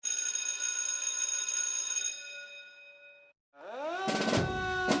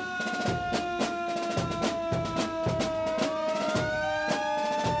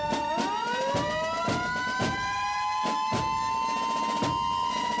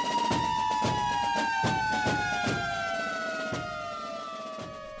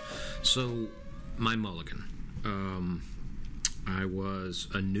So, my mulligan. I was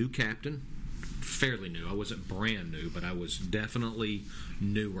a new captain, fairly new. I wasn't brand new, but I was definitely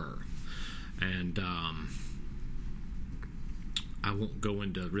newer. And I won't go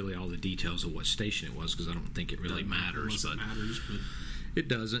into really all the details of what station it was because I don't think it really matters. But it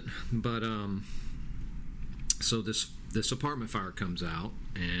doesn't. But so this apartment fire comes out,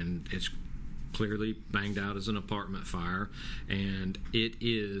 and it's clearly banged out as an apartment fire, and it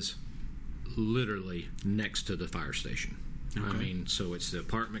is literally next to the fire station. Okay. I mean, so it's the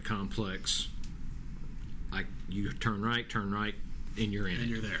apartment complex. Like, you turn right, and you're in. And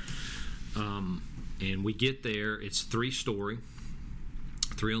you're there. And we get there. It's 3-story,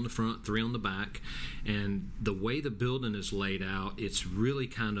 3 on the front, 3 on the back. And the way the building is laid out, it's really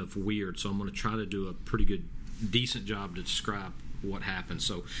kind of weird. So I'm going to try to do a pretty good, decent job to describe what happened.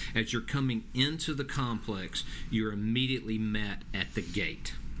 So as you're coming into the complex, you're immediately met at the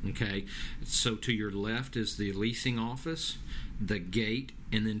gate. Okay, so to your left is the leasing office, the gate,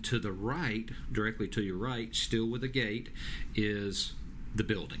 and then to the right, directly to your right, still with the gate, is the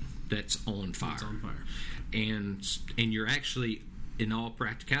building that's on fire. It's on fire. And you're actually, in all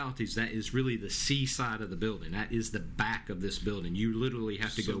practicalities, that is really the C side of the building. That is the back of this building. You literally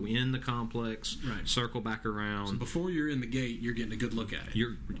have to go in the complex, right, circle back around. So before you're in the gate, you're getting a good look at it.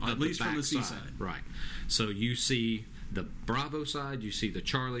 You're at least from the C side. Right. So you see the Bravo side, you see the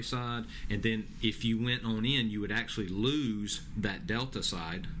Charlie side, and then if you went on in, you would actually lose that Delta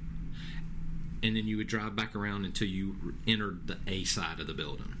side, and then you would drive back around until you entered the A side of the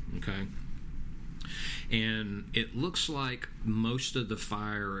building. Okay? And it looks like most of the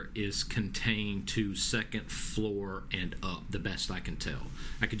fire is contained to second floor and up, the best I can tell.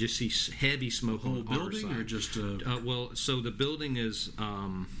 I could just see heavy smoke on our side. The whole building, or just well, so the building is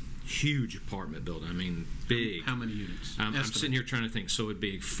huge apartment building. I mean, big. How many units? I'm sitting here trying to think. So it'd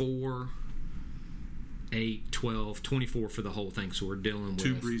be 4, 8, 12, 24 for the whole thing. So we're dealing with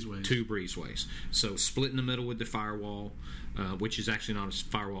 2 breezeways. 2 breezeways. So split in the middle with the firewall, which is actually not a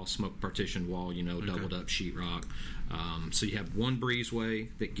firewall, smoke partition wall, doubled up sheetrock. So you have 1 breezeway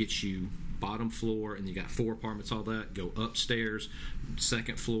that gets you bottom floor, and you got 4 apartments, all that. Go upstairs,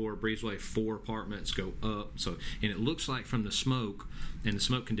 second floor, breezeway, 4 apartments, go up. So, and it looks like from the smoke and the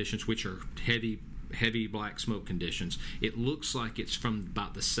smoke conditions, which are heavy black smoke conditions, it looks like it's from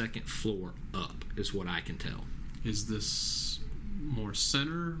about the second floor up, is what I can tell. Is this more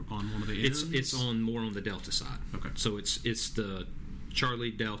center on one of the ends? It's on more on the Delta side. Okay. So it's the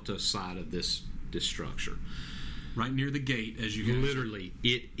Charlie Delta side of this structure. Right near the gate, as you guys... Literally,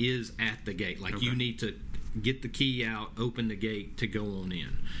 it is at the gate. Like, you need to get the key out, open the gate to go on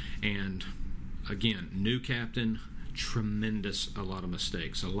in. And, again, new captain, a lot of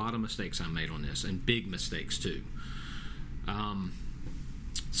mistakes. A lot of mistakes I made on this, and big mistakes, too.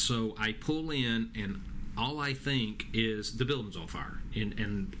 So I pull in, and all I think is the building's on fire,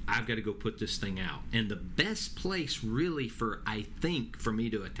 and I've got to go put this thing out. And the best place, really, for me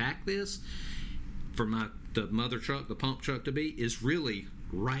to attack this, for the mother truck, the pump truck to be, is really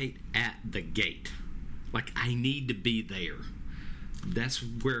right at the gate. Like, I need to be there. That's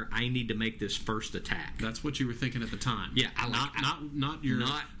where I need to make this first attack. That's what you were thinking at the time. Yeah, I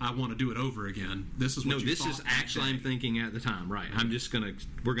want to do it over again. This is what you thought. No, this is actually I'm thinking at the time. Right. Okay.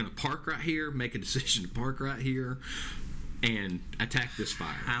 We're gonna park right here, make a decision to park right here, and attack this fire.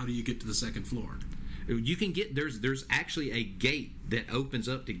 How do you get to the second floor? You can get there's actually a gate that opens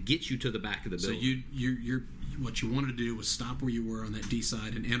up to get you to the back of the building. So you're what you wanted to do was stop where you were on that D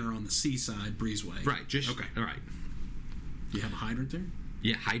side and enter on the C side breezeway. Right. Okay. All right. You have a hydrant there?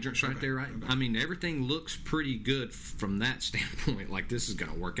 Yeah, hydrant's right there, right? Okay. I mean, everything looks pretty good from that standpoint. Like, this is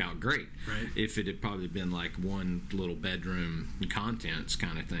going to work out great. Right. If it had probably been like one little bedroom contents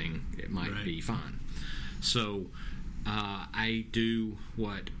kind of thing, it might be fine. So I do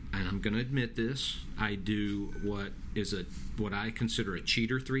what, and I'm going to admit this, I do what I consider a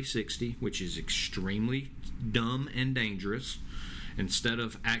cheater 360, which is extremely dumb and dangerous. Instead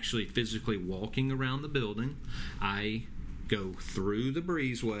of actually physically walking around the building, I go through the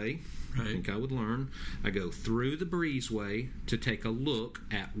breezeway. Right. I think I would learn. I go through the breezeway to take a look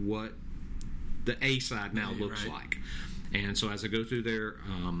at what the A side now looks like. And so as I go through there,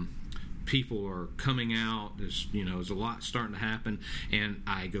 people are coming out. There's a lot starting to happen. And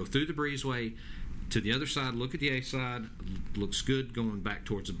I go through the breezeway to the other side, look at the A side. Looks good going back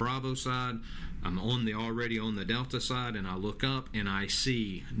towards the Bravo side. I'm already on the Delta side, and I look up and I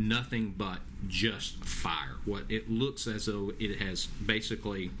see nothing but just fire. What it looks as though it has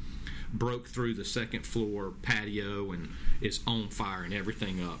basically broke through the second floor patio and is on fire, and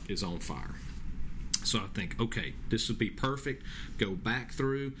everything up is on fire. So I think, okay, this would be perfect. Go back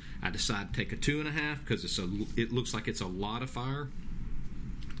through. I decide to take a 2.5 because it looks like it's a lot of fire.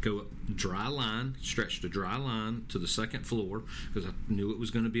 Go dry line, stretch the dry line to the second floor because I knew it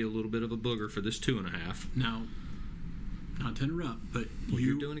was going to be a little bit of a booger for this 2.5. Now, not to interrupt, but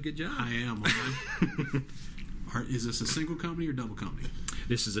you're doing a good job. I am. Is this a single company or double company?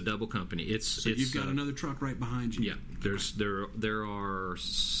 This is a double company. So you've got another truck right behind you. Yeah, there are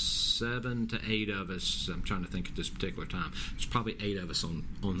 7 to 8 of us. I'm trying to think at this particular time. There's probably 8 of us on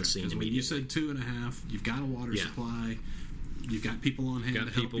the scene. When you said 2.5, you've got a water supply. You've got people on hand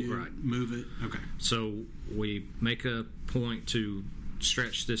to help you move it. Okay. So we make a point to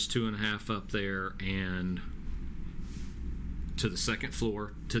stretch this 2.5 up there and to the second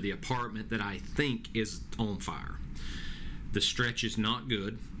floor to the apartment that I think is on fire. The stretch is not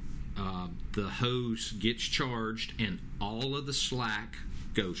good. The hose gets charged and all of the slack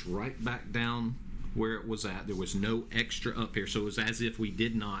goes right back down where it was at. There was no extra up here, so it was as if we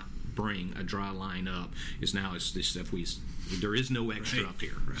did not bring a dry line up. There is no extra up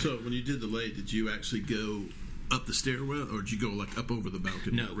here. Right. So when you did the lay, did you actually go up the stairwell, or did you go like up over the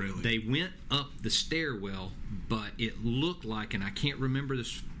balcony? No, railing? They went up the stairwell, but it looked like, and I can't remember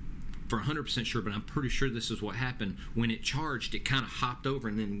this for 100% sure, but I'm pretty sure this is what happened. When it charged, it kind of hopped over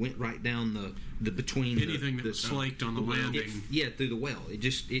and then went right down the between anything that was flaked on the landing. Through the well.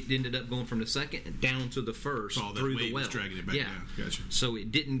 It ended up going from the second down to the first through the well. Dragging it back down. Gotcha. So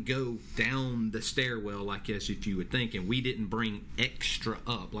it didn't go down the stairwell like as if you would think, and we didn't bring extra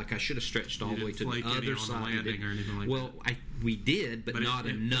up. Like I should have stretched all the way to the other side. On the landing or anything like that. We did, but not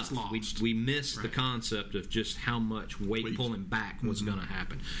enough. We missed the Right. concept of just how much weight pulling back was going to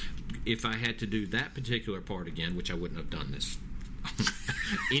happen. If I had to do that particular part again, which I wouldn't have done this,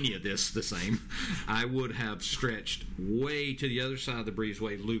 any of this the same, I would have stretched way to the other side of the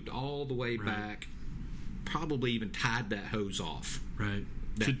breezeway, looped all the way back, probably even tied that hose off. Right.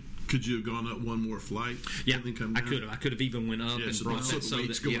 Could you have gone up one more flight? Yeah, and then come I down? could have. I could have even went up and so brought the that so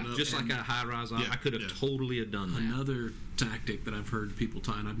weight's that going up just like a high rise. I could have totally have done that. Another tactic that I've heard people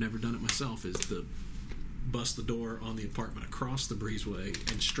tie, and I've never done it myself, is to bust the door on the apartment across the breezeway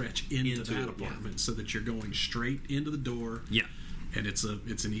and stretch into that apartment so that you're going straight into the door. Yeah. And it's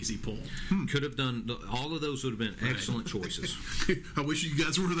an easy pull. Could have done all of those would have been excellent choices. I wish you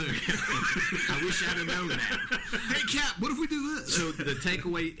guys were there. I wish I'd have known that. Hey, Cap, what if we do this? So the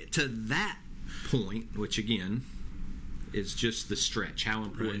takeaway to that point, which again is just the stretch, how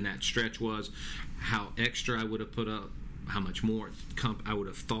important that stretch was, how extra I would have put up, how much more I would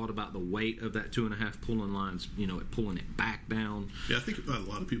have thought about the weight of that 2.5 pulling lines, pulling it back down. Yeah, I think a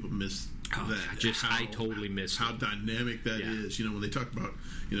lot of people miss that. I totally missed how dynamic that is. When they talk about,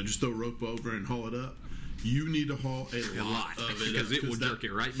 just throw a rope over and haul it up, you need to haul a lot of it because it will jerk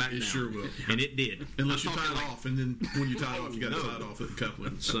it right back down. It sure will. And it did. Unless you tie it off, and then when you tie it off, you got to tie it off at the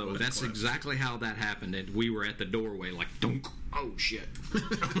coupling. So that's exactly how that happened. And we were at the doorway like, dunk, oh shit.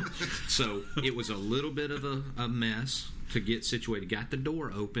 So it was a little bit of a mess to get situated. Got the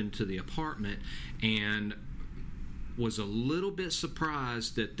door open to the apartment and was a little bit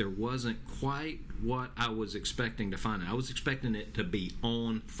surprised that there wasn't quite what I was expecting to find. I was expecting it to be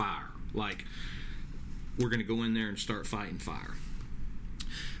on fire. Like, we're going to go in there and start fighting fire.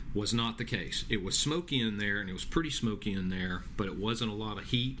 Was not the case. It was smoky in there, and it was pretty smoky in there, but it wasn't a lot of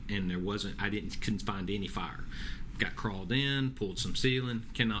heat, and couldn't find any fire. Got crawled in, pulled some ceiling,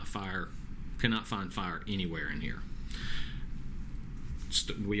 cannot find fire anywhere in here.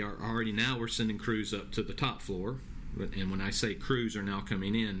 We're sending crews up to the top floor, and when I say crews are now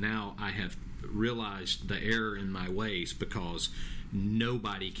coming in, now I have realized the error in my ways because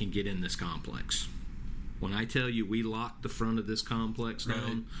nobody can get in this complex. When I tell you we locked the front of this complex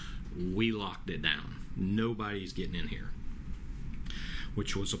down, we locked it down. Nobody's getting in here,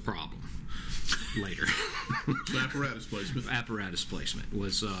 which was a problem later. So apparatus placement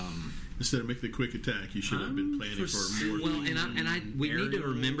was instead of making a quick attack, you should have been planning for more. Well, we need to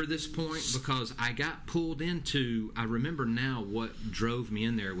remember this point because I got pulled into. I remember now what drove me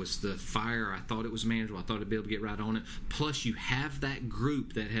in there was the fire. I thought it was manageable. I thought I'd be able to get right on it. Plus, you have that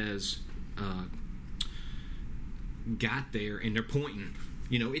group that has got there and they're pointing.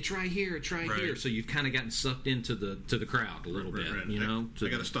 It's right here. It's right here. So you've kind of gotten sucked into the crowd a little bit. I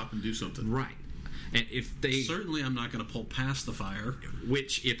got to stop and do something. Right. And if they certainly, I'm not going to pull past the fire.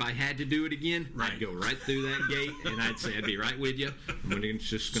 Which, if I had to do it again, I'd go right through that gate, and I'd say I'd be right with you. I'm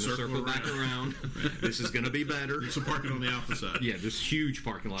just going to circle back around. This is going to be better. So parking on the opposite side. Yeah, this huge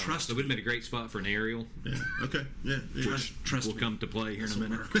parking lot. Trust so it would have been a great spot for an aerial. Yeah. Okay. Yeah. Trust will come to play here in a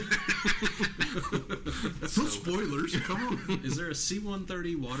minute. No spoilers. Come on. Is there a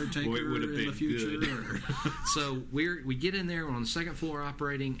C-130 water tanker Boy, it would have in been the future? good. So we get in there, we're on the second floor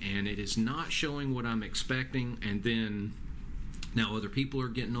operating, and it is not showing what I'm expecting. And then now other people are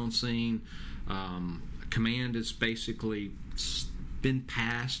getting on scene. Command is basically been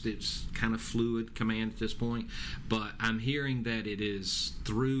passed. It's kind of fluid command at this point, but I'm hearing that it is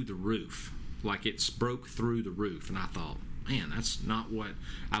through the roof, like it's broke through the roof. And I thought, man, that's not what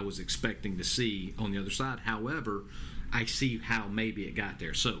I was expecting to see on the other side. However, I see how maybe it got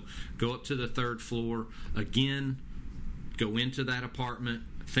there. So go up to the third floor again, go into that apartment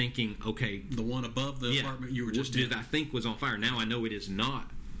thinking, okay, the one above the apartment you were just in, I think was on fire. Now I know it is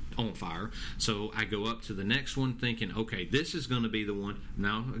not on fire. So I go up to the next one thinking, okay, this is going to be the one.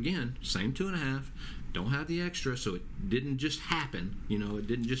 Now again, same 2.5. Don't have the extra, so it didn't just happen. It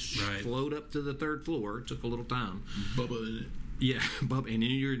didn't just float up to the third floor. It took a little time. Bubba in it. Yeah, Bubba,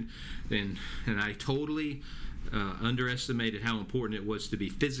 and I totally underestimated how important it was to be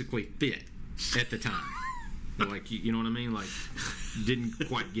physically fit at the time. Like, you know what I mean? Like, didn't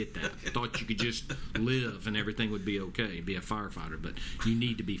quite get that. Thought you could just live and everything would be okay, be a firefighter, but you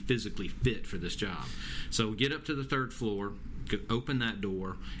need to be physically fit for this job. So we get up to the third floor, open that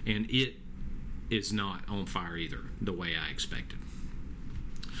door, and it is not on fire either, the way I expected.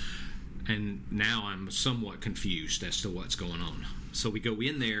 And now I'm somewhat confused as to what's going on. So we go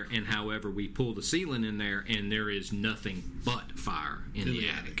in there, and however, we pull the ceiling in there, and there is nothing but fire in the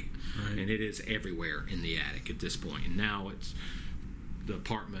attic. Right. And it is everywhere in the attic at this point. And now it's the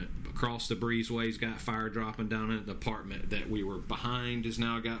apartment across the breezeway's got fire dropping down in it. The apartment that we were behind has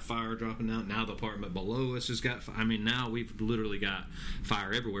now got fire dropping down. Now the apartment below us has got fire. I mean, now we've literally got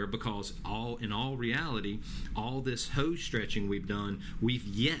fire everywhere because in all reality, all this hose stretching we've done, we've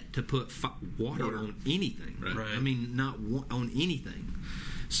yet to put water on anything. Right. I mean, not on anything.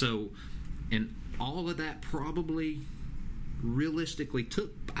 So, and all of that probably realistically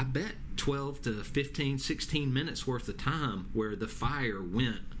took, I bet, 12 to 15, 16 minutes worth of time where the fire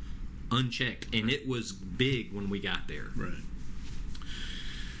went unchecked, and it was big when we got there. Right.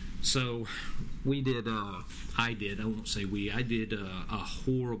 So we did, I did a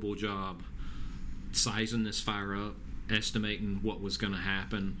horrible job sizing this fire up, estimating what was going to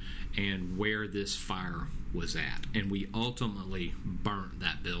happen and where this fire was at, and we ultimately burnt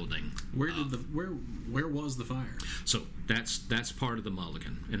that building. Where was the fire? So that's part of the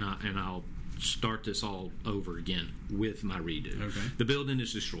mulligan, and I'll start this all over again with my redo. Okay. The building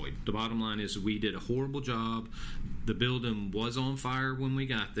is destroyed. The bottom line is we did a horrible job. The building was on fire when we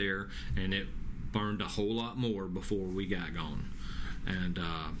got there, and it burned a whole lot more before we got gone.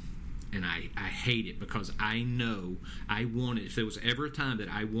 And I hate it because I know I wanted, if there was ever a time that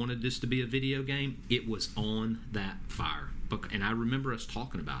I wanted this to be a video game, it was on that fire. And I remember us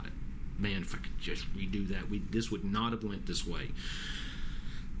talking about it. Man, if I could just redo that, this would not have went this way.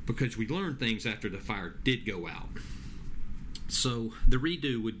 Because we learned things after the fire did go out. So the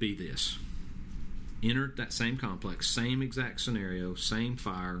redo would be this. Enter that same complex, same exact scenario, same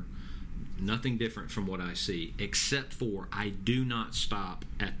fire, nothing different from what I see, except for I do not stop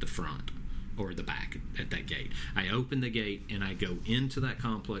at the front or the back at that gate. I open the gate and I go into that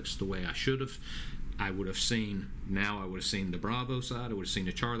complex the way I should have. I would have seen the Bravo side, I would have seen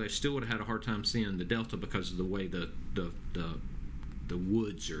the Charlie. I still would have had a hard time seeing the Delta because of the way the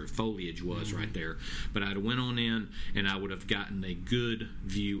woods or foliage was right there. But I'd have went on in and I would have gotten a good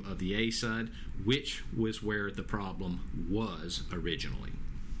view of the A side, which was where the problem was originally.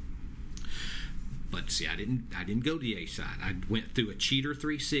 But see, I didn't go to the A side. I went through a cheater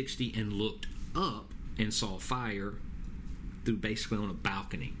 360 and looked up and saw fire through basically on a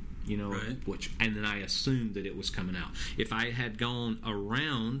balcony, right. And then I assumed that it was coming out. If I had gone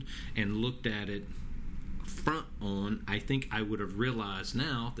around and looked at it front on, I think I would have realized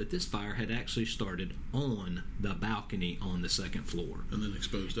now that this fire had actually started on the balcony on the second floor. And then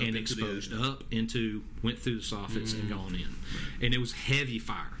exposed up went through the soffits and gone in. Right. And it was heavy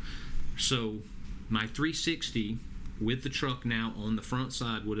fire. So my 360 with the truck now on the front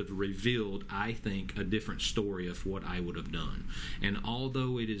side would have revealed, I think, a different story of what I would have done. And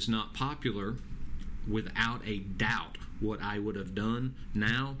although it is not popular, without a doubt, what I would have done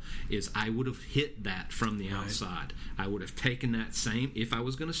now is I would have hit that from the outside. I would have taken that same, if I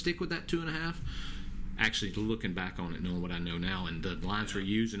was going to stick with that 2.5, actually looking back on it, knowing what I know now, and the lines were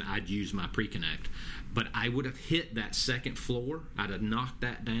used, and I'd use my pre-connect. But I would have hit that second floor, I'd have knocked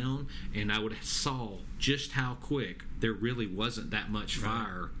that down, and I would have saw just how quick there really wasn't that much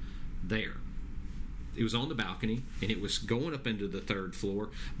fire there. It was on the balcony, and it was going up into the third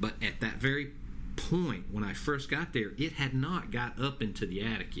floor, but at that very point, when I first got there, it had not got up into the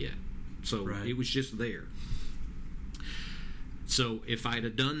attic yet. So it was just there. So if I'd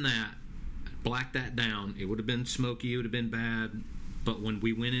have done that, blacked that down, it would have been smoky, it would have been bad. But when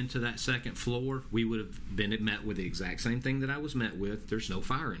we went into that second floor, we would have been met with the exact same thing that I was met with. There's no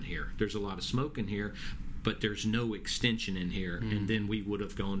fire in here. There's a lot of smoke in here, but there's no extension in here. And then we would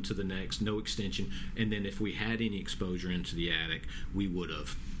have gone to the next, no extension. And then if we had any exposure into the attic, we would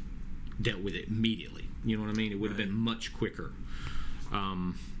have dealt with it immediately. You know what I mean? It would have been much quicker.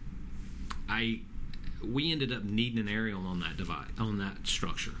 We ended up needing an aerial on that device, on that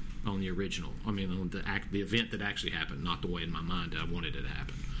structure, on the original. I mean, on the event that actually happened, not the way in my mind I wanted it to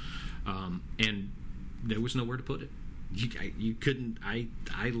happen. And there was nowhere to put it. You couldn't. I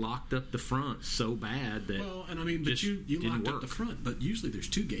locked up the front so bad that but you locked up the front. But usually there's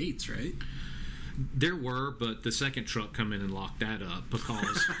 2 gates, right? There were, but the second truck come in and locked that up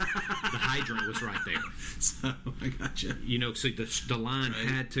because the hydrant was right there. So I gotcha. You know, so the line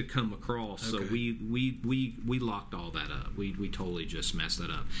had to come across. Okay. So we locked all that up. We totally just messed that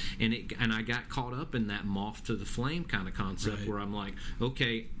up. And I got caught up in that moth to the flame kind of concept where I'm like,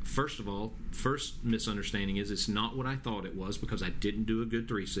 okay, first of all, first misunderstanding is it's not what I thought it was because I didn't do a good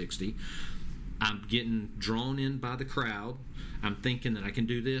 360. I'm getting drawn in by the crowd. I'm thinking that I can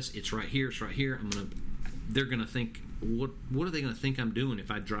do this. It's right here. It's right here. They're gonna think, what are they gonna think I'm doing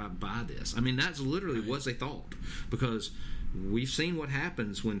if I drive by this? I mean, that's literally what they thought, because we've seen what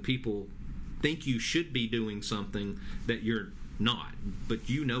happens when people think you should be doing something that you're not, but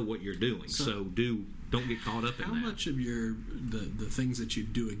you know what you're doing. So don't get caught up in that. How much of the things that you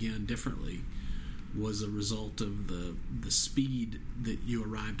do again differently was a result of the speed that you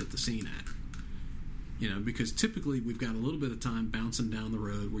arrived at the scene at? You know, because typically we've got a little bit of time bouncing down the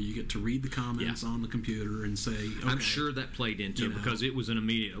road where you get to read the comments on the computer and say, okay, I'm sure that played into it because it was an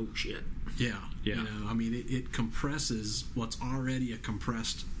immediate, oh, shit. Yeah. You know, I mean, it compresses what's already a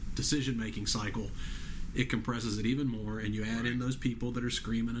compressed decision-making cycle. It compresses it even more, and you add in those people that are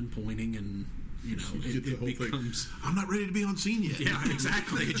screaming and pointing and... You know, it becomes. I'm not ready to be on scene yet. Yeah,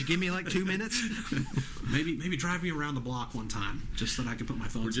 exactly. Could you give me like 2 minutes? maybe drive me around the block one time, just so that I can put my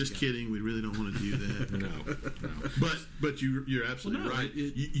phone. We're just kidding. We really don't want to do that. No. But you're absolutely right.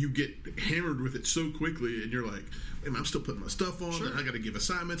 You get hammered with it so quickly, and you're like, hey, I'm still putting my stuff on. And I got to give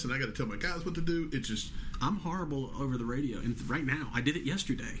assignments, and I got to tell my guys what to do. It's just I'm horrible over the radio, and right now I did it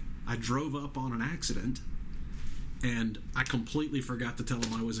yesterday. I drove up on an accident. And I completely forgot to tell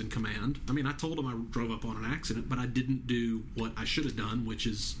him I was in command. I mean, I told him I drove up on an accident, but I didn't do what I should have done, which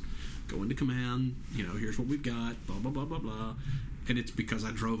is go into command, you know, here's what we've got, blah, blah, blah, blah, blah. And it's because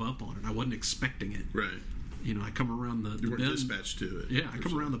I drove up on it. I wasn't expecting it. Right. You know, I come around the you weren't bend. dispatched to it. Yeah, I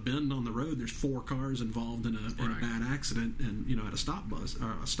come around the bend on the road. There's 4 cars involved in a bad accident, and, you know, at a stop bus,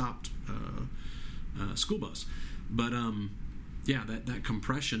 or a stopped school bus. But, yeah, that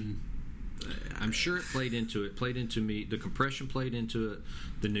compression... I'm sure it played into me. The compression played into it.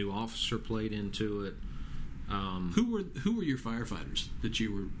 The new officer played into it. Who were your firefighters that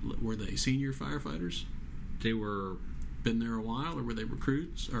you were they senior firefighters? They were been there a while, or were they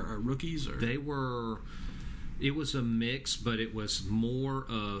recruits or rookies? Or they were. It was a mix, but it was more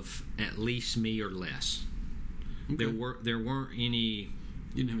of at least me or less. Okay. There weren't any.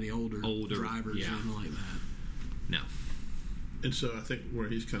 You didn't have any older drivers or anything like that. No. And so I think where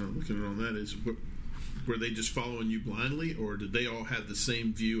he's kind of looking on that is, were they just following you blindly, or did they all have the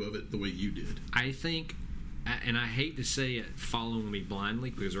same view of it the way you did? I think, and I hate to say it, following me blindly,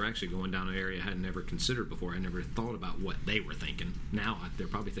 because they're actually going down an area I had never considered before. I never thought about what they were thinking. Now they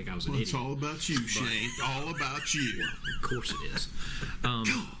probably think I was an idiot. It's all about you, Shane. All about you. Of course it is.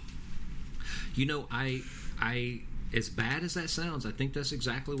 You know, I as bad as that sounds, I think that's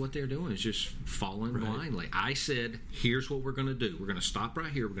exactly what they're doing, is just following blindly. I said, here's what we're going to do. We're going to stop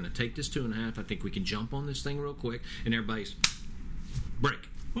right here. We're going to take this 2.5. I think we can jump on this thing real quick. And everybody's, break.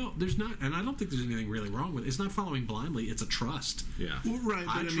 Well, there's not, and I don't think there's anything really wrong with it. It's not following blindly. It's a trust. Yeah. Well, right.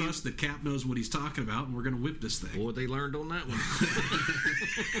 I trust that Cap knows what he's talking about, and we're going to whip this thing. Boy, they learned on that one.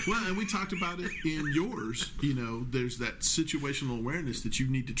 Well, and we talked about it in yours. You know, there's that situational awareness that you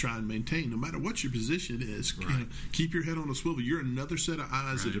need to try and maintain, no matter what your position is. Right. You know, keep your head on a swivel. You're another set of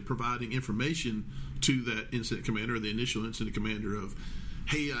eyes that are providing information to that incident commander or the initial incident commander of,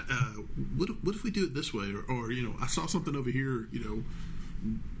 hey, what if we do it this way? Or you know, I saw something over here, you know,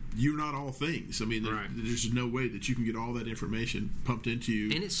 you're not all things. I mean, there's no way that you can get all that information pumped into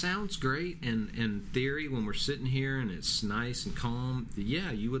you. And it sounds great, and in theory, when we're sitting here and it's nice and calm,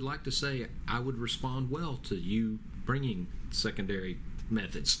 yeah, you would like to say, I would respond well to you bringing secondary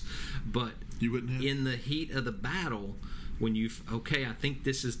methods. But you wouldn't have. In the heat of the battle, when I think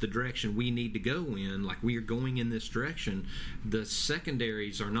this is the direction we need to go in, like we are going in this direction, the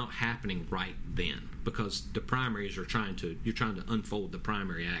secondaries are not happening right then, because the primaries are you're trying to unfold the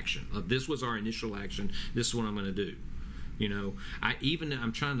primary action. This was our initial action, this is what I'm going to do.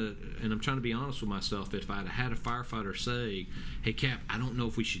 I'm trying to be honest with myself. If I'd had a firefighter say, "Hey Cap, I don't know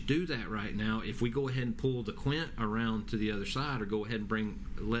if we should do that right now. If we go ahead and pull the Quint around to the other side, or go ahead and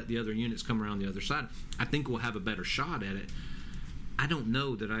let the other units come around the other side, I think we'll have a better shot at it." I don't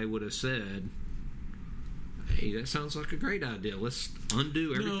know that I would have said, "Hey, that sounds like a great idea. Let's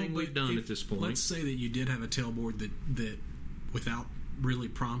undo everything we've done at this point." Let's say that you did have a tailboard that without really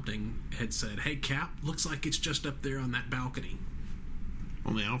prompting had said, "Hey Cap, looks like it's just up there on that balcony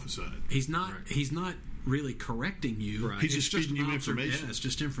on the alpha side." He's not really correcting you. Right. He's just feeding you information. Yeah, it's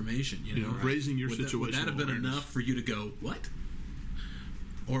just information. Raising your situation. Would that have been enough for you to go, "What?"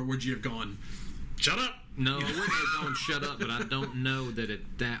 Or would you have gone, "Shut up"? No, I wouldn't have gone shut up, but I don't know that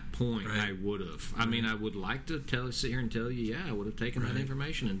at that point I would have. I mean, I would like to sit here and tell you, I would have taken that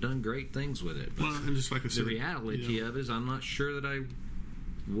information and done great things with it. But and just like I said, the reality of it is I'm not sure that I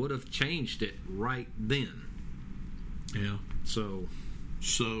would have changed it right then. Yeah. So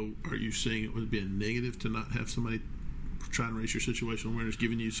are you saying it would be a negative to not have somebody try and raise your situational awareness,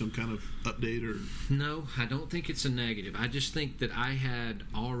 giving you some kind of update? Or no, I don't think it's a negative. I just think that I had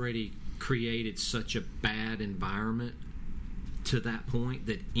already created such a bad environment to that point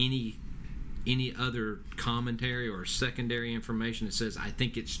that any other commentary or secondary information that says I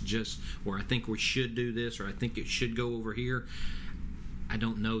think it's just, or I think we should do this, or I think it should go over here, I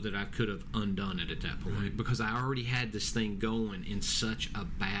don't know that I could have undone it at that point, because I already had this thing going in such a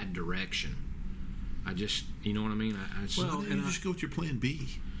bad direction. I just, you know what I mean? You just go with your plan B.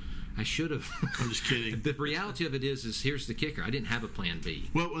 I should have. I'm just kidding. The reality of it is here's the kicker. I didn't have a plan B.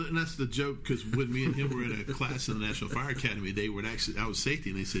 Well, and that's the joke, because when me and him were in a class in the National Fire Academy, I was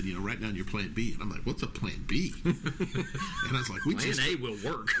safety, and they said, write down your plan B. And I'm like, what's a plan B? And I was like, plan A will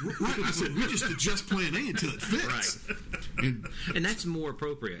work. Right. I said, we just adjust plan A until it fits. Right. And that's more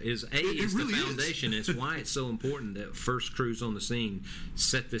appropriate. Is really the foundation. It's why it's so important that first crews on the scene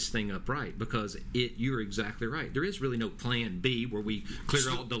set this thing up right, because you're exactly right. There is really no plan B where we clear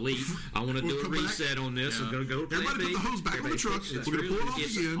out delete. I want to do a reset on this. Yeah. We're going to go to plan Everybody B. put the hose back on the truck. We're going to pull it off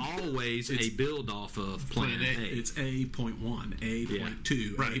again. It's always a build off of plan A. It's A.1,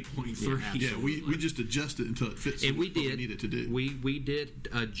 A.2, A.3. Yeah, we just adjust it until it fits what we need it to do. We did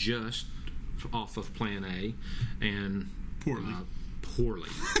adjust off of plan A, and poorly.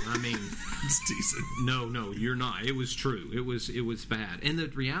 I mean, it's decent. No, you're not. It was true. It was bad. And the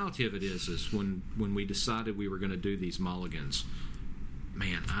reality of it is when we decided we were going to do these mulligans,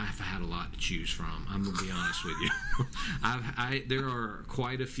 man, I've had a lot to choose from. I'm going to be honest with you. There are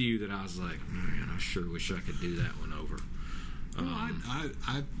quite a few that I was like, man, I sure wish I could do that one over.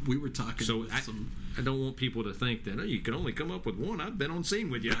 We were talking. So I don't want people to think that you can only come up with one. I've been on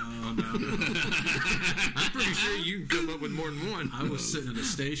scene with you. No. I'm pretty sure you can come up with more than one. I was sitting at a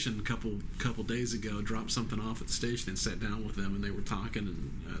station a couple days ago, dropped something off at the station, and sat down with them, and they were talking.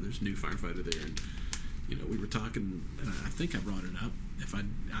 And there's a new firefighter there, and we were talking. I think I brought it up. If I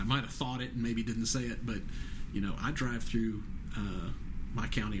might have thought it and maybe didn't say it, but I drive through my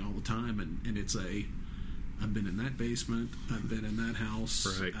county all the time, and it's I've been in that basement. I've been in that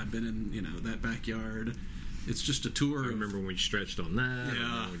house. Right. I've been in that backyard. It's just a tour. I remember when we stretched on that.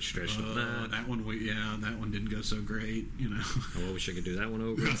 Yeah. When we stretched on that. That one didn't go so great. I wish I could do that one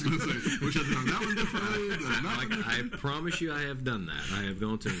over. I was going to say, wish I did on that one differently. I promise you, I have done that. I have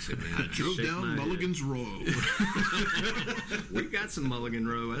gone to and said, man, I drove down Mulligan's Row. We got some Mulligan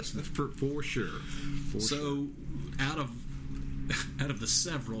Row. That's for sure. So, out of the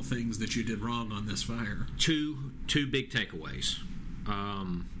several things that you did wrong on this fire, two big takeaways.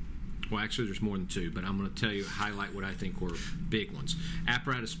 Well, actually, there's more than two, but I'm going to tell you, highlight what I think were big ones.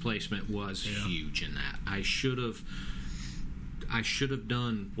 Apparatus placement was huge in that. I should have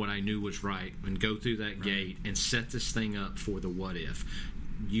done what I knew was right and go through that gate and set this thing up for the what if.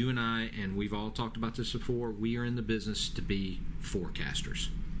 You and I, and we've all talked about this before, we are in the business to be forecasters.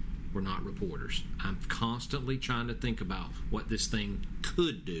 We're not reporters. I'm constantly trying to think about what this thing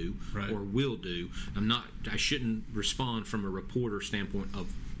could do or will do. I shouldn't respond from a reporter standpoint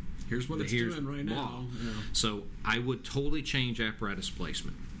of here's what it's doing right now. Yeah. So I would totally change apparatus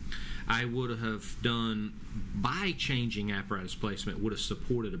placement. I would have done, by changing apparatus placement, would have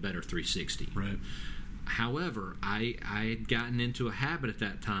supported a better 360. Right. However, I had gotten into a habit at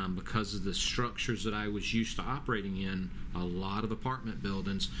that time because of the structures that I was used to operating in, a lot of apartment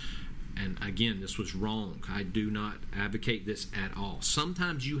buildings. And again, this was wrong. I do not advocate this at all.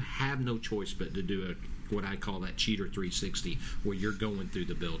 Sometimes you have no choice but to do what I call that cheater 360, where you're going through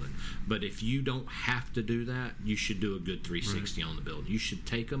the building. But if you don't have to do that, you should do a good 360 on the building. You should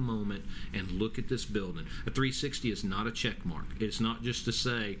take a moment and look at this building. A 360 is not a check mark. It's not just to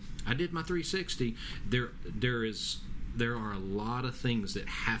say, I did my 360. There are a lot of things that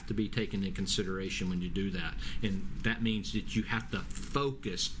have to be taken into consideration when you do that, and that means that you have to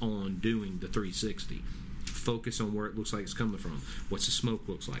focus on doing the 360. Focus on where it looks like it's coming from. What's the smoke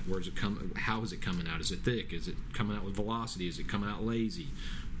looks like? Where's it coming? How is it coming out? Is it thick? Is it coming out with velocity? Is it coming out lazy?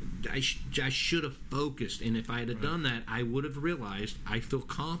 I should have focused, and if I had done that, I would have realized. I feel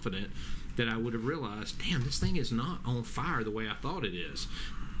confident that I would have realized, damn, this thing is not on fire the way I thought it is.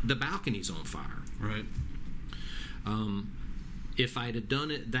 The balcony's on fire. Right. If I'd have done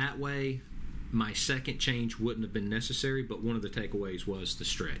it that way, my second change wouldn't have been necessary, but one of the takeaways was the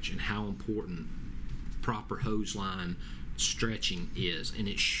stretch and how important proper hose line stretching is, and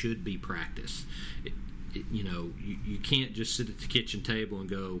it should be practiced. You can't just sit at the kitchen table and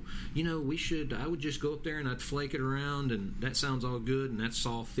go, I would just go up there and I'd flake it around, and that sounds all good, and that's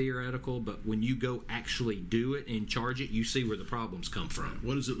all theoretical, but when you go actually do it and charge it, you see where the problems come from.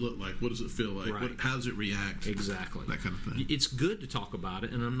 What does it look like? What does it feel like? Right. How does it react? Exactly. That kind of thing. It's good to talk about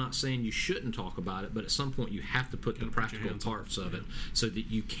it, and I'm not saying you shouldn't talk about it, but at some point you have to put the practical parts of it so that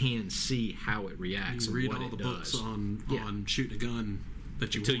you can see how it reacts and read what all it the does. books on shooting a gun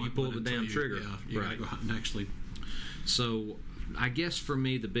that you until want, you pull but the damn trigger. You right. gotta go out and actually. So I guess for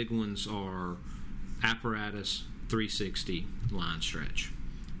me the big ones are apparatus, 360, line stretch.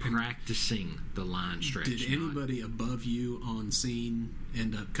 Practicing the line stretch. Did anybody above you on scene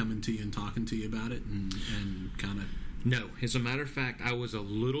end up coming to you and talking to you about it and kind of? No. As a matter of fact, I was a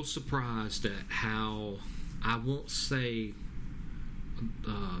little surprised at how, I won't say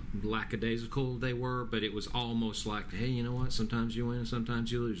lackadaisical they were, but it was almost like, hey, you know what, sometimes you win and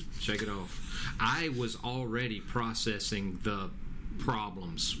sometimes you lose, shake it off. I was already processing the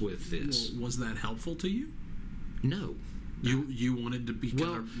problems with this. Well, was that helpful to you? No. You wanted to be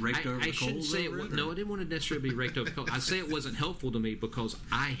kind of raked over the coals? Shouldn't say it. No, I didn't want to necessarily be raked over the coals. I say it wasn't helpful to me because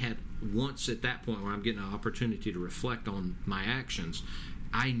I had once at that point where I'm getting an opportunity to reflect on my actions,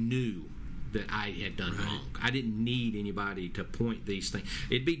 I knew that I had done wrong. I didn't need anybody to point these things.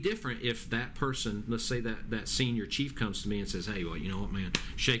 It'd be different if that person, let's say that senior chief comes to me and says, hey, well, you know what, man,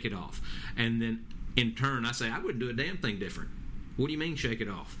 shake it off. And then in turn I say, I wouldn't do a damn thing different. What do you mean shake it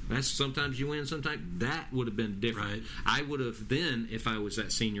off? That's sometimes you win, sometimes. That would have been different. Right. I would have then, if I was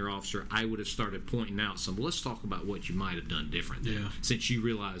that senior officer, I would have started pointing out some, let's talk about what you might have done different then, since you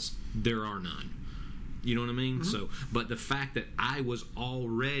realize there are none. You know what I mean? Mm-hmm. So, but the fact that I was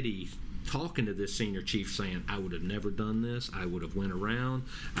already talking to this senior chief saying, I would have never done this, I would have went around,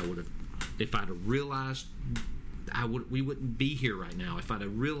 I would have, if I'd have realized, we wouldn't be here right now if I'd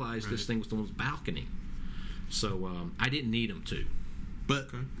have realized this thing was on the balcony. So I didn't need them to. But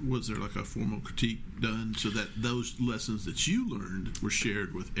was there like a formal critique done so that those lessons that you learned were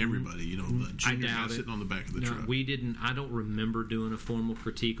shared with everybody? The junior guy sitting on the back of the truck. We didn't. I don't remember doing a formal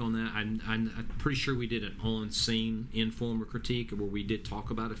critique on that. I'm pretty sure we did an on-scene informal critique where we did talk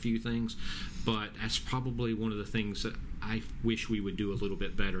about a few things. But that's probably one of the things that I wish we would do a little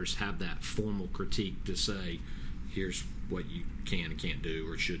bit better, is have that formal critique to say, here's what you can and can't do,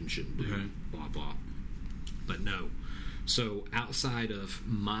 or should and shouldn't do, blah, blah. But no. So outside of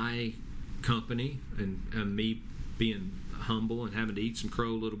my company and me being humble and having to eat some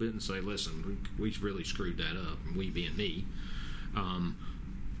crow a little bit and say, listen, we really screwed that up, and we being me,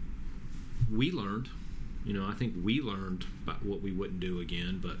 we learned. I think we learned about what we wouldn't do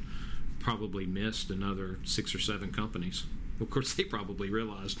again, but probably missed another 6 or 7 companies. Of course, they probably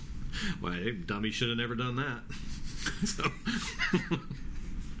realized, well, hey, dummy should have never done that. So...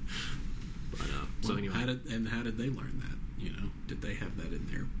 So anyway, how did they learn that? Did they have that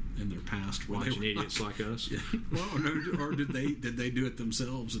in their past? Watching idiots like us. Yeah. Well, or did they do it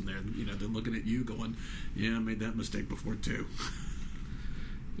themselves? And they're looking at you, going, "Yeah, I made that mistake before too."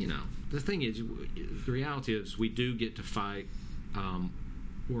 The thing is, the reality is, we do get to fight.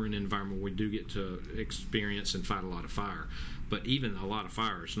 We're in an environment where we do get to experience and fight a lot of fire, but even a lot of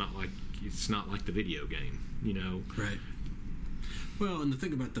fire, it's not like the video game. Right. Well, and the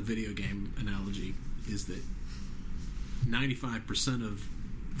thing about the video game analogy is that 95% of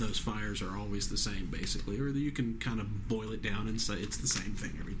those fires are always the same, basically, or you can kind of boil it down and say it's the same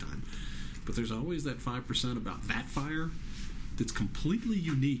thing every time. But there's always that 5% about that fire that's completely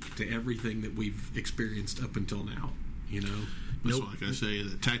unique to everything that we've experienced up until now. You know, That's like I say,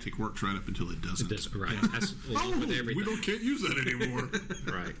 the tactic works right up until it doesn't. It does, right. That's with everything. We can't use that anymore.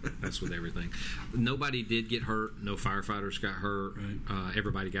 Right. That's with everything. Nobody did get hurt. No firefighters got hurt. Right.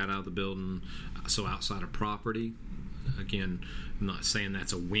 Everybody got out of the building. So outside of property, again, I'm not saying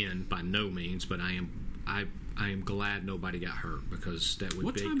that's a win by no means, but I am glad nobody got hurt, because that would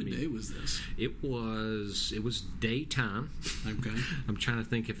what make time of me. day was this? It was daytime. Okay. I'm trying to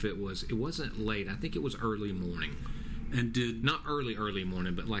think if it wasn't late. I think it was early morning. And Not early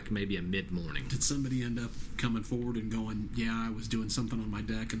morning, but like maybe a mid-morning. did somebody end up coming forward and going, yeah, I was doing something on my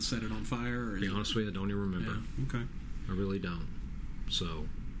deck and set it on fire? Or To be honest with you, I don't even remember. Yeah, okay. I really don't. So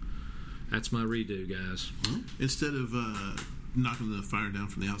that's my redo, guys. Instead of knocking the fire down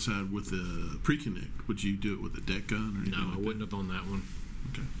from the outside with the pre-connect, would you do it with a deck gun or anything No, like I wouldn't have on that one.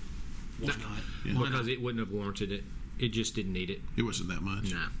 Okay. Why not? Yeah. Because it wouldn't have warranted it. It just didn't need it. It wasn't that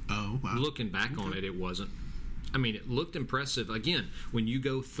much? Nah. Oh, wow. Looking back on it, it wasn't. I mean, it looked impressive. Again, when you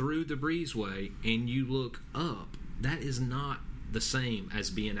go through the breezeway and you look up, that is not the same as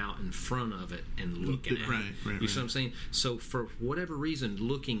being out in front of it and looking at Right, it. right, You see what I'm saying? So for whatever reason,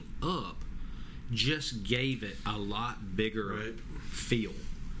 looking up just gave it a lot bigger Right. feel.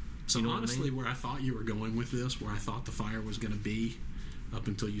 So You know what I honestly, mean? where I thought you were going with this, where I thought the fire was going to be, up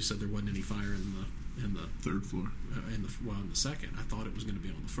until you said there wasn't any fire in the Third floor. in the second, I thought it was going to be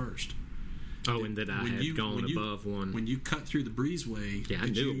on the first. Oh, and that I had gone above one. When you cut through the breezeway, Yeah, I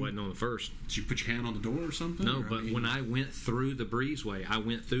knew it wasn't on the first. Did you put your hand on the door or something? No, Or, but when I went through the breezeway, I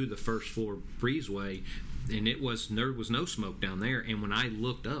went through the first floor breezeway, and there was no smoke down there. And when I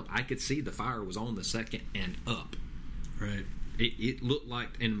looked up, I could see the fire was on the second and up. right. It looked like,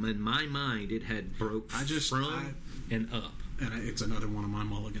 and in my mind, it had broke from and up. And it's another one of my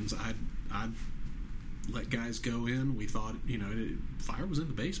mulligans. I let guys go in. We thought, fire was in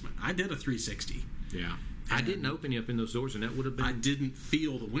the basement. I did a 360. Yeah. I didn't open you up in those doors, and that would have been. I didn't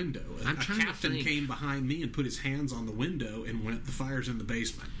feel the window. I'm a trying to captain think. came behind me and put his hands on the window and went, the fire's in the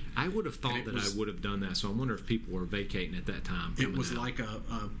basement. I would have thought it that was- I would have done that, so I wonder if people were vacating at that time. It coming was out. like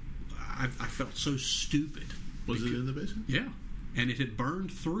I felt so stupid. Was it in the basement? Yeah. And it had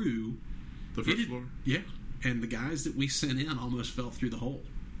burned through The first floor? Yeah. And the guys that we sent in almost fell through the hole.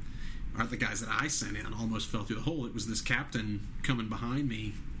 Or the guys that I sent in almost fell through the hole. It was this captain coming behind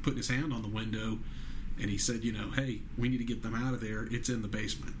me, putting his hand on the window, and he said, hey, we need to get them out of there. It's in the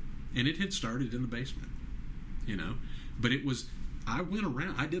basement. And it had started in the basement, But it was, I went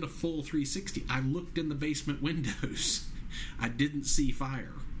around, I did a full 360. I looked in the basement windows. I didn't see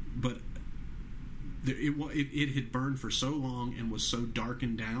fire, but it had burned for so long and was so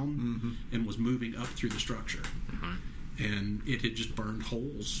darkened down and was moving up through the structure. And it had just burned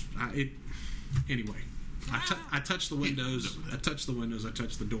holes. Anyway, I touched the windows. I touched the windows. I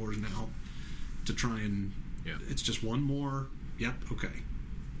touched the doors now to try and. Yeah. It's just one more. Yep. Okay.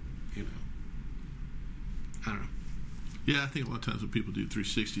 I don't know. Yeah, I think a lot of times when people do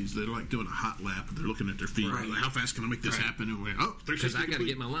 360s, they're like doing a hot lap and they're looking at their feet. Right. Like, how fast can I make this Right. happen? And we're, 360 because I got to complete.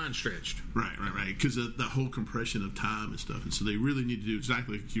 get my line stretched. Right. Because the whole compression of time and stuff. And so they really need to do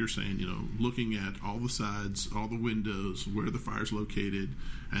exactly like you're saying, looking at all the sides, all the windows, where the fire's located,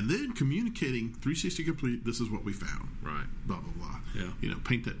 and then communicating 360 complete, this is what we found. Right. Blah, blah, blah. Yeah.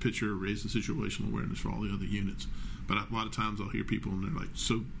 Paint that picture, raise the situational awareness for all the other units. But a lot of times I'll hear people and they're like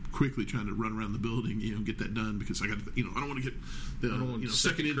so quickly trying to run around the building, get that done because I got to, I don't want to get the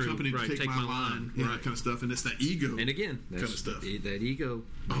second in crew, company right, to take my line, right. that kind of stuff. And it's that ego. And again, kind that's of stuff. That ego,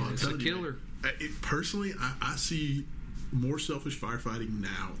 I'm it's a telling you, killer. Personally, I see more selfish firefighting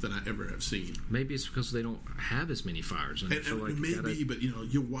now than I ever have seen. Maybe it's because they don't have as many fires. And, And maybe, but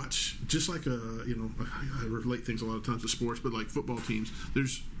you'll watch just like I relate things a lot of times to sports, but like football teams,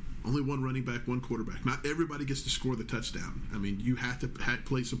 there's only one running back, one quarterback. Not everybody gets to score the touchdown. I mean, you have to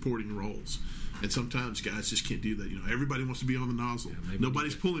play supporting roles, and sometimes guys just can't do that. Everybody wants to be on the nozzle. Yeah,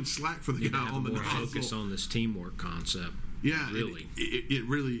 Nobody's pulling slack for the you guy have on the more nozzle. focus on this teamwork concept. Yeah, really. It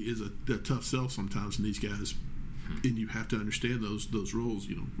really is a tough sell sometimes in these guys. And you have to understand those roles.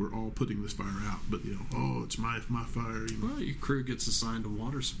 We're all putting this fire out, but it's my fire. Well, your crew gets assigned a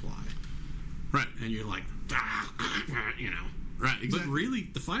water supply, Right, and you're like, right, exactly. But really,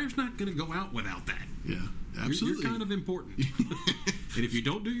 the fire's not going to go out without that. Yeah, You're absolutely. kind of important. And if you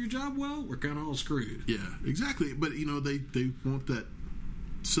don't do your job well, we're kind of all screwed. Yeah, exactly. But they want that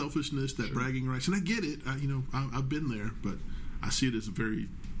selfishness, that bragging rights, and I get it. I've been there, but I see it as a very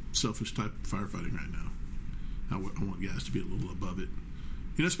selfish type of firefighting right now. I want guys to be a little above it.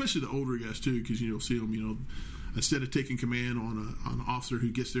 especially the older guys too, because you'll see them. Instead of taking command on an officer who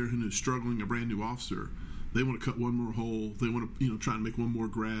gets there who is struggling, a brand new officer, they want to cut one more hole. They want to try and make one more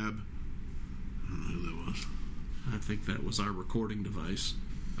grab. I don't know who that was. I think that was our recording device.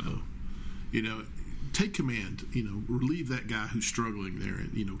 Oh, take command. Relieve that guy who's struggling there,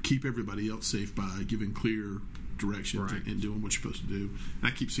 and keep everybody else safe by giving clear directions Right. and doing what you're supposed to do. And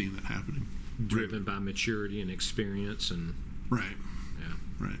I keep seeing that happening. Driven by maturity and experience, and Right. yeah.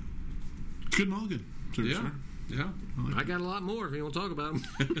 Right. Good mulligan. Sir. Yeah. I got a lot more if you want to talk about them.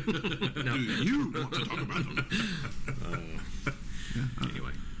 Do you want to talk about them?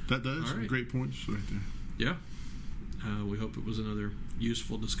 Anyway, That does All right. great points right there. Yeah. We hope it was another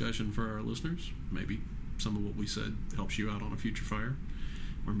useful discussion for our listeners. Maybe some of what we said helps you out on a future fire,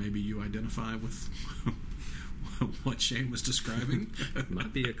 or maybe you identify with what Shane was describing.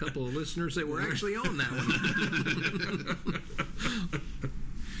 might be a couple of listeners that were actually on that one.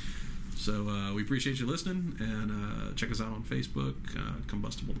 So we appreciate you listening, and check us out on Facebook,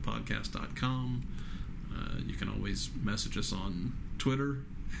 combustiblepodcast.com. You can always message us on Twitter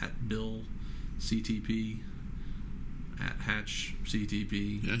at BillCTP, at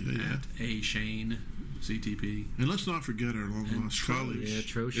HatchCTP, Yeah. at AShaneCTP. And let's not forget our long And lost Trosh. colleagues. Yeah,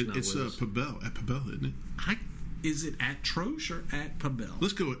 Trosh not It's with us. Pabell at Pabell, isn't it? Is it at Trosh or at Pabell?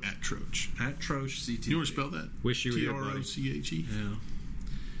 Let's go with at Troch. At Trosh CTP. You want to spell that? Wish you were here, buddy. Troche.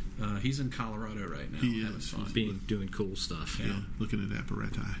 Yeah. He's in Colorado right now. He having is. fun. Doing cool stuff. Yeah, looking at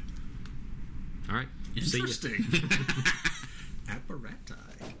apparati. All right. See ya. Interesting.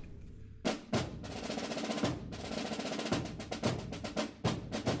 Apparati.